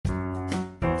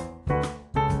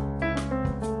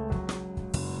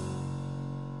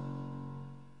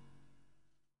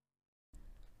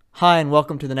Hi, and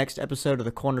welcome to the next episode of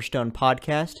the Cornerstone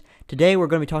Podcast. Today we're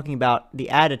going to be talking about the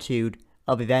attitude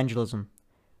of evangelism.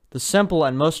 The simple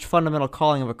and most fundamental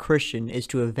calling of a Christian is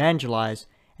to evangelize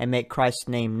and make Christ's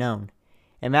name known.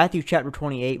 In Matthew chapter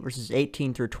 28, verses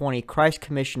 18 through 20, Christ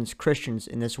commissions Christians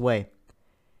in this way.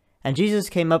 And Jesus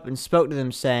came up and spoke to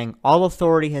them, saying, All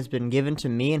authority has been given to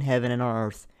me in heaven and on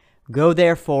earth. Go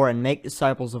therefore and make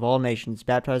disciples of all nations,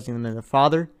 baptizing them in the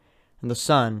Father, and the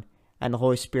Son, and the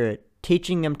Holy Spirit,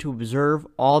 teaching them to observe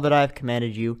all that I have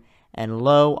commanded you, and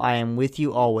lo, I am with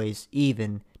you always,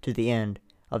 even to the end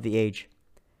of the age.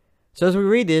 So as we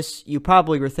read this, you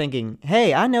probably were thinking,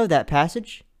 hey, I know that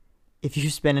passage. If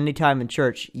you spend any time in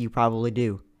church, you probably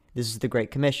do. This is the Great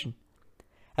Commission.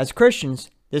 As Christians,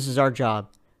 this is our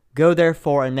job. Go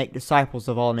therefore and make disciples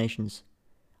of all nations.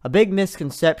 A big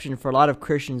misconception for a lot of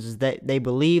Christians is that they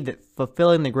believe that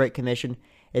fulfilling the Great Commission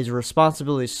is a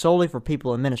responsibility solely for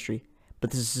people in ministry, but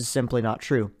this is simply not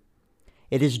true.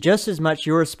 It is just as much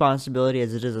your responsibility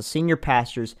as it is a senior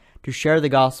pastor's to share the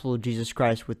gospel of Jesus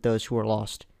Christ with those who are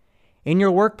lost. In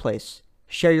your workplace,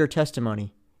 share your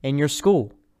testimony. In your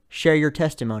school, share your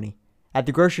testimony. At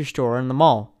the grocery store or in the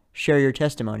mall, share your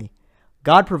testimony.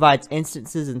 God provides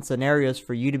instances and scenarios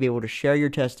for you to be able to share your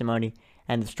testimony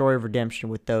and the story of redemption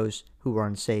with those who are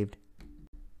unsaved.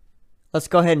 Let's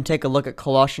go ahead and take a look at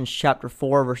Colossians chapter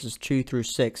 4, verses 2 through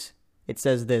 6. It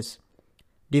says this,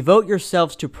 Devote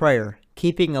yourselves to prayer,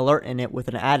 keeping alert in it with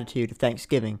an attitude of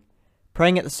thanksgiving,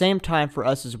 praying at the same time for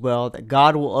us as well, that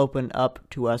God will open up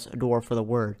to us a door for the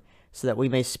word, so that we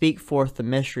may speak forth the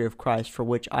mystery of Christ, for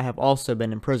which I have also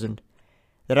been imprisoned,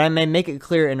 that I may make it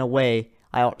clear in a way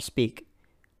I ought to speak.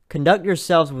 Conduct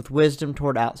yourselves with wisdom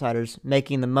toward outsiders,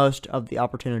 making the most of the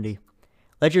opportunity.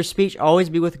 Let your speech always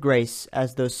be with grace,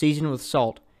 as though seasoned with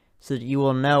salt, so that you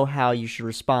will know how you should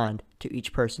respond to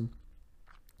each person.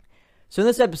 So in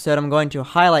this episode, I'm going to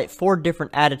highlight 4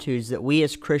 different attitudes that we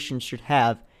as Christians should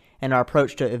have in our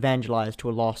approach to evangelize to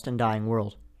a lost and dying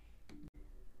world.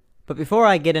 But before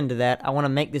I get into that, I want to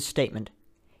make this statement.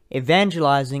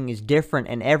 Evangelizing is different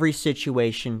in every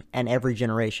situation and every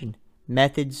generation.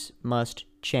 Methods must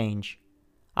change.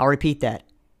 I'll repeat that.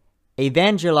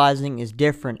 Evangelizing is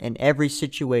different in every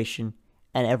situation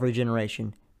and every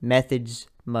generation. Methods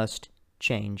must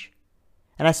change.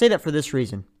 And I say that for this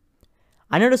reason.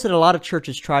 I notice that a lot of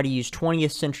churches try to use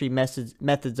 20th century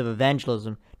methods of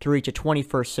evangelism to reach a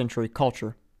 21st century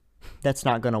culture. That's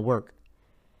not going to work.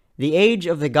 The age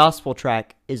of the gospel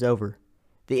tract is over.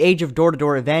 The age of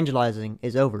door-to-door evangelizing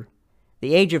is over.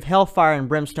 The age of hellfire and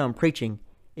brimstone preaching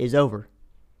is over.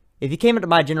 If you came into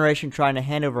my generation trying to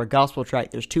hand over a gospel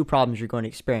tract, there's 2 problems you're going to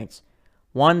experience.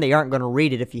 1, they aren't going to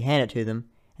read it if you hand it to them.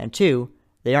 And 2,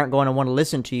 they aren't going to want to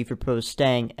listen to you if you propose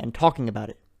staying and talking about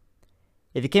it.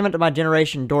 If you came into my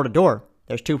generation door-to-door,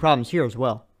 there's 2 problems here as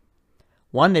well.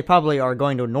 1, they probably are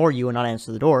going to ignore you and not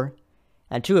answer the door.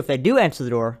 And 2, if they do answer the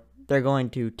door, they're going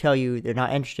to tell you they're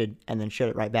not interested and then shut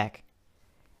it right back.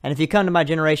 And if you come to my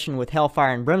generation with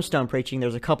hellfire and brimstone preaching,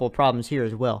 there's a couple of problems here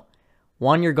as well.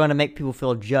 1, you're going to make people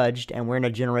feel judged, and we're in a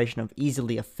generation of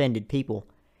easily offended people.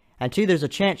 And 2, there's a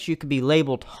chance you could be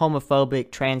labeled homophobic,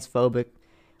 transphobic,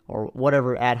 or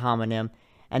whatever ad hominem,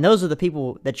 and those are the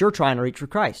people that you're trying to reach for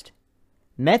Christ.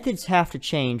 Methods have to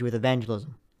change with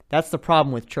evangelism. That's the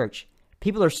problem with church.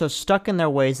 People are so stuck in their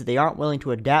ways that they aren't willing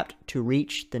to adapt to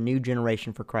reach the new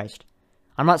generation for Christ.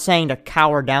 I'm not saying to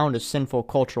cower down to sinful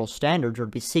cultural standards or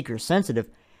to be seeker-sensitive,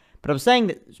 but I'm saying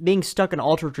that being stuck in an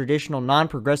ultra-traditional,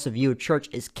 non-progressive view of church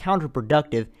is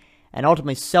counterproductive and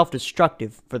ultimately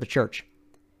self-destructive for the church.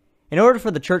 In order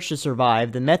for the church to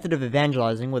survive, the method of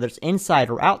evangelizing, whether it's inside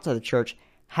or outside the church,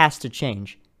 has to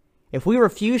change. If we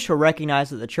refuse to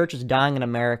recognize that the church is dying in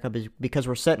America because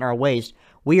we're set in our ways,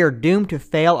 we are doomed to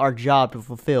fail our job to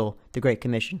fulfill the Great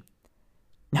Commission.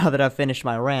 Now that I've finished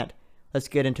my rant, let's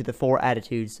get into the 4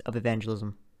 attitudes of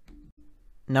evangelism.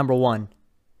 Number 1.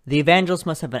 The evangelist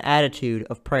must have an attitude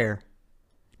of prayer.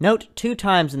 Note 2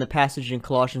 times in the passage in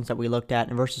Colossians that we looked at,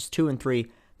 in verses 2 and 3,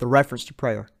 the reference to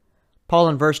prayer. Paul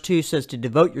in verse 2 says to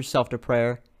devote yourself to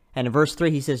prayer, and in verse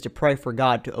 3 he says to pray for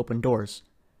God to open doors.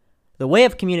 The way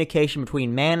of communication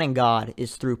between man and God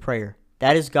is through prayer.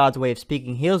 That is God's way of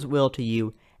speaking His will to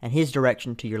you and His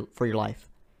direction for your life.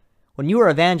 When you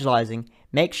are evangelizing,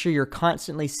 make sure you're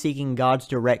constantly seeking God's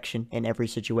direction in every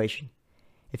situation.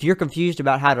 If you're confused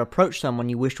about how to approach someone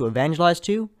you wish to evangelize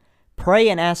to, pray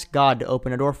and ask God to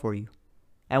open a door for you.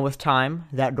 And with time,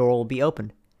 that door will be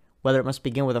opened. Whether it must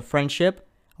begin with a friendship,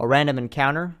 a random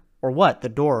encounter, or what, the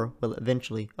door will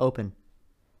eventually open.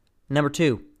 Number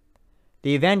 2.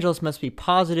 The evangelist must be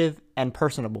positive and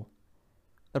personable.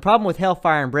 The problem with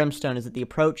hellfire and brimstone is that the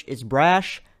approach is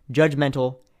brash,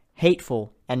 judgmental,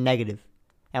 hateful, and negative.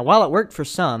 And while it worked for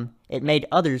some, it made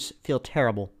others feel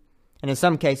terrible. And in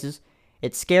some cases,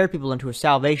 it scared people into a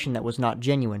salvation that was not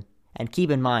genuine. And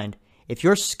keep in mind, if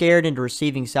you're scared into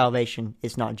receiving salvation,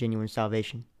 it's not genuine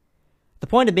salvation. The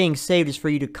point of being saved is for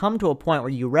you to come to a point where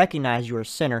you recognize you are a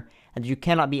sinner and that you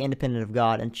cannot be independent of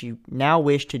God, and that you now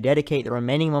wish to dedicate the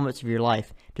remaining moments of your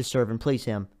life to serve and please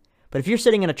Him. But if you're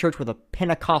sitting in a church with a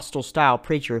Pentecostal-style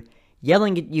preacher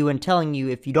yelling at you and telling you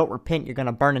if you don't repent, you're going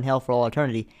to burn in hell for all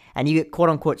eternity, and you get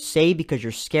quote-unquote saved because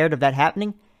you're scared of that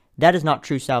happening, that is not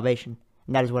true salvation,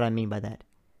 and that is what I mean by that.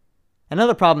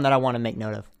 Another problem that I want to make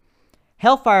note of.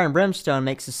 Hellfire and brimstone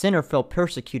makes the sinner feel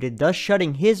persecuted, thus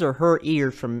shutting his or her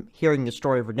ears from hearing the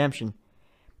story of redemption.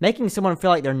 Making someone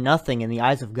feel like they're nothing in the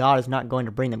eyes of God is not going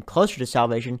to bring them closer to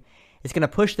salvation. It's going to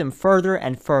push them further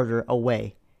and further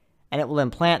away. And it will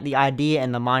implant the idea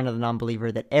in the mind of the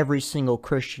non-believer that every single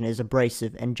Christian is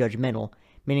abrasive and judgmental,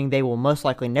 meaning they will most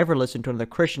likely never listen to another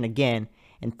Christian again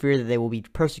in fear that they will be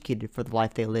persecuted for the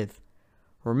life they live.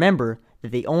 Remember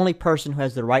that the only person who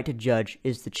has the right to judge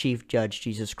is the chief judge,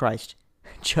 Jesus Christ.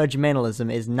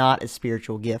 Judgmentalism is not a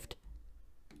spiritual gift.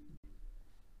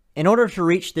 In order to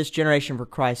reach this generation for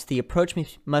Christ, the approach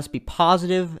must be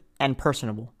positive and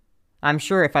personable. I'm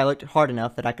sure if I looked hard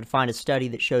enough that I could find a study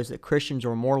that shows that Christians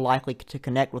are more likely to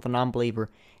connect with a non-believer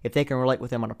if they can relate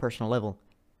with them on a personal level.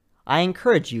 I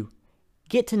encourage you,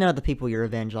 get to know the people you're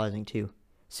evangelizing to.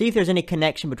 See if there's any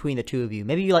connection between the two of you.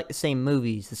 Maybe you like the same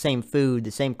movies, the same food,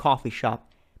 the same coffee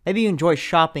shop. Maybe you enjoy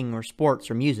shopping or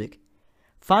sports or music.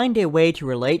 Find a way to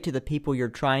relate to the people you're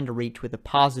trying to reach with a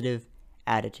positive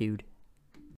attitude.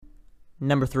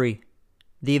 Number 3.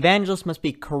 The evangelist must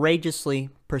be courageously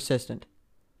persistent.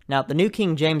 Now, the New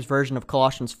King James Version of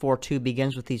Colossians 4:2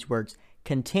 begins with these words,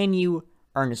 "Continue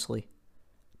earnestly."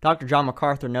 Dr. John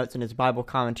MacArthur notes in his Bible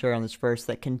commentary on this verse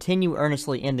that continue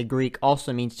earnestly in the Greek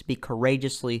also means to be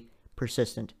courageously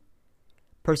persistent.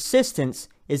 Persistence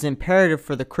is imperative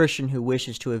for the Christian who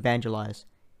wishes to evangelize.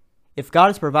 If God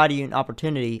has provided you an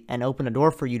opportunity and opened a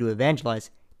door for you to evangelize,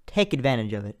 take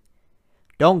advantage of it.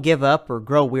 Don't give up or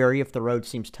grow weary if the road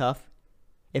seems tough.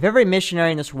 If every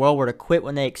missionary in this world were to quit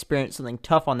when they experience something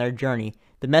tough on their journey,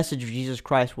 the message of Jesus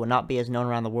Christ will not be as known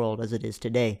around the world as it is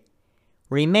today.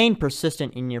 Remain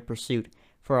persistent in your pursuit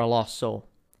for a lost soul.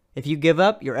 If you give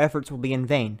up, your efforts will be in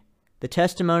vain. The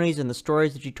testimonies and the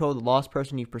stories that you told the lost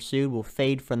person you pursued will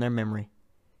fade from their memory.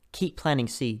 Keep planting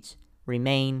seeds.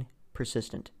 Remain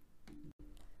persistent.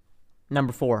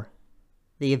 Number 4.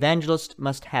 The evangelist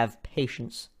must have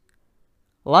patience.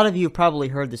 A lot of you have probably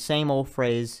heard the same old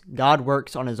phrase, God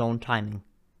works on His own timing.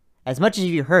 As much as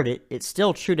you heard it, it's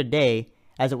still true today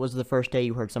as it was the first day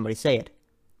you heard somebody say it.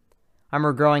 I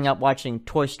remember growing up watching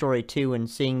Toy Story 2 and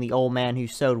seeing the old man who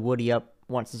sewed Woody up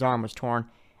once his arm was torn,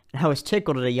 and I was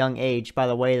tickled at a young age by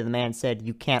the way that the man said,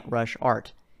 "You can't rush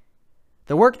art."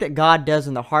 The work that God does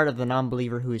in the heart of the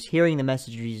non-believer who is hearing the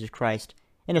message of Jesus Christ,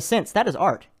 in a sense, that is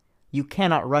art. You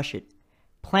cannot rush it.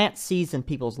 Plant seeds in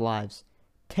people's lives.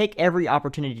 Take every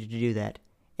opportunity to do that.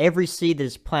 Every seed that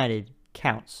is planted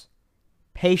counts.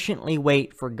 Patiently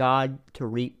wait for God to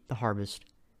reap the harvest.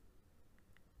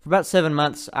 For about 7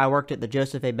 months, I worked at the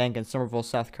Joseph A. Bank in Somerville,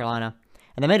 South Carolina,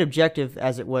 and the main objective,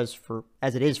 as it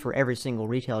is for every single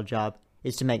retail job,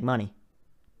 is to make money.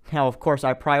 Now, of course,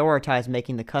 I prioritize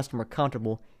making the customer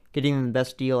comfortable, getting them the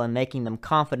best deal, and making them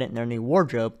confident in their new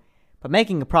wardrobe, but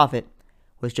making a profit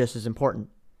was just as important.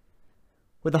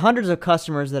 With the hundreds of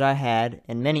customers that I had,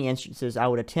 in many instances, I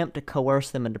would attempt to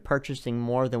coerce them into purchasing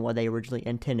more than what they originally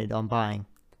intended on buying.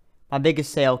 My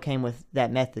biggest sale came with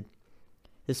that method.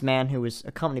 This man, who was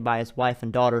accompanied by his wife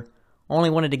and daughter, only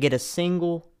wanted to get a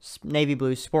single navy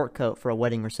blue sport coat for a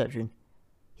wedding reception.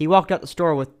 He walked out the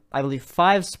store with, I believe,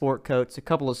 5 sport coats, a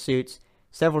couple of suits,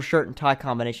 several shirt and tie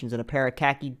combinations, and a pair of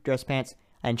khaki dress pants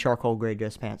and charcoal gray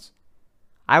dress pants.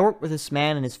 I worked with this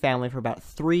man and his family for about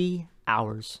 3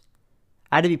 hours.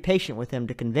 I had to be patient with him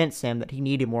to convince him that he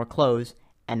needed more clothes,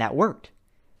 and that worked.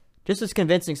 Just as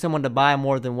convincing someone to buy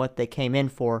more than what they came in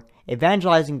for,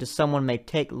 evangelizing to someone may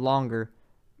take longer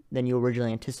than you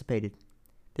originally anticipated.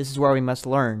 This is where we must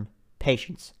learn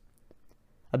patience.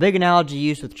 A big analogy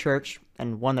used with church,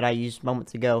 and one that I used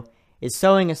moments ago, is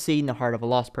sowing a seed in the heart of a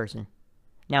lost person.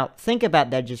 Now, think about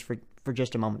that just for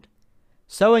just a moment.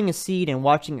 Sowing a seed and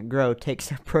watching it grow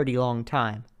takes a pretty long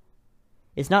time.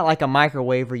 It's not like a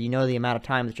microwave where you know the amount of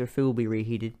time that your food will be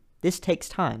reheated. This takes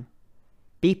time.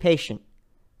 Be patient.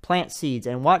 Plant seeds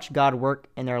and watch God work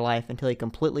in their life until He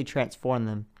completely transforms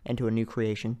them into a new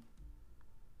creation.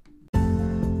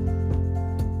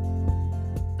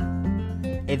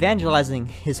 Evangelizing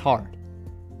is hard,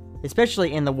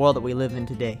 especially in the world that we live in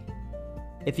today.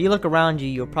 If you look around you,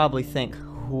 you'll probably think,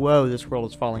 whoa, this world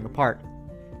is falling apart.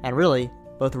 And really,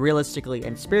 both realistically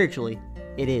and spiritually,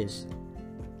 it is.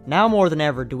 Now more than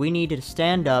ever do we need to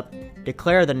stand up,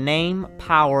 declare the name,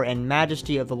 power, and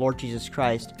majesty of the Lord Jesus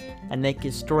Christ, and make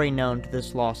His story known to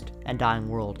this lost and dying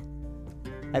world.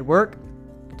 At work,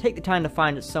 take the time to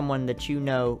find someone that you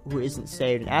know who isn't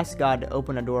saved and ask God to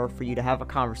open a door for you to have a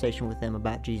conversation with them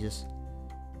about Jesus.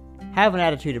 Have an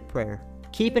attitude of prayer.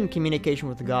 Keep in communication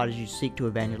with God as you seek to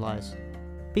evangelize.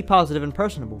 Be positive and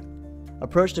personable.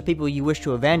 Approach the people you wish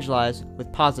to evangelize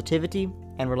with positivity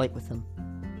and relate with them.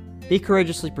 Be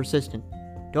courageously persistent.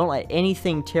 Don't let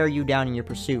anything tear you down in your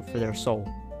pursuit for their soul.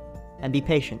 And be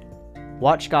patient.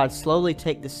 Watch God slowly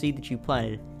take the seed that you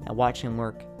planted and watch Him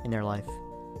work in their life.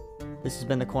 This has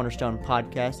been the Cornerstone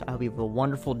Podcast. I hope you have a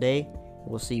wonderful day, and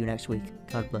we'll see you next week.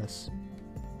 God bless.